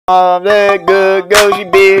That good go, she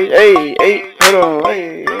bitch. Hey, hey, hold on,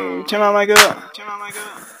 hey, turn my mic up.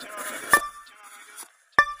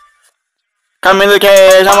 Come in the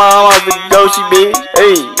cash, I'm off the go, she bitch.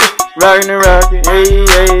 Hey, rockin' and rockin', hey,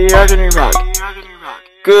 hey, rockin' and rockin'.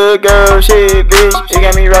 Good girl, shit, bitch. It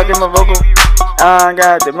got me rockin' my vocal. I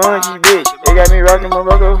got the munchy, bitch. It got me rockin' my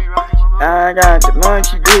vocal. I got the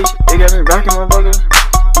munchy, bitch. It got me rockin' my vocal.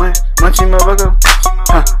 Munchy my vocal.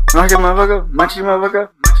 Rockin' my vocal. Munchy my vocal.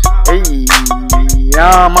 Hey,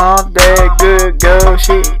 I'm on that good girl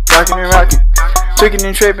shit. Rockin' and rockin'. Trickin'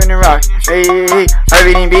 and trippin' and rockin'. Hey, hey,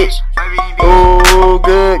 everything, bitch. Oh,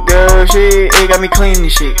 good girl shit. It got me cleanin'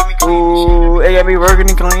 shit. Oh, it got me workin'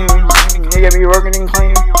 and cleanin'. It got me working and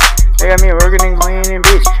cleaning. It got me working and cleaning,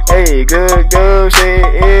 bitch. Hey, good girl shit.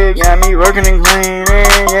 It got me working and cleaning,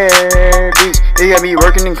 yeah, bitch. It got me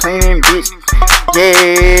working and cleaning, bitch.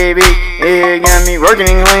 Yeah, bitch. It got me working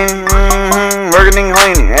and cleaning, working and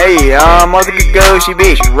cleaning. Hey, I'm all the good girl shit,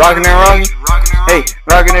 bitch. Rockin' and rockin'. Hey,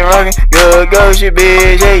 rockin' and rockin'. Good girl shit,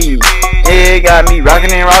 bitch. Hey, it got me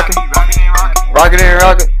rockin' and rockin'. Rockin' and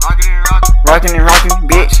rockin'. Rockin' and rockin',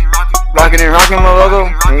 bitch. Rockin' and rockin' my logo.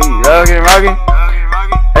 Hey, rockin' and rockin'.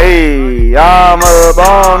 Hey, I'm up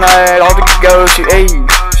all night, all the go shit. Hey,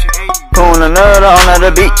 pulling another on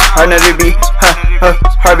another beach, another beat.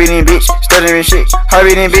 Heart beating bitch, stuttering shit. Heart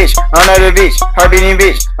beating bitch, another bitch. Heart beating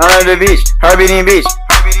bitch, another bitch. Heart beating bitch,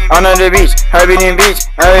 another bitch. Heart beating bitch.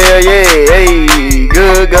 Oh yeah, yeah. Hey,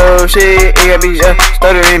 good go shit. It got me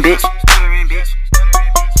stuttering bitch.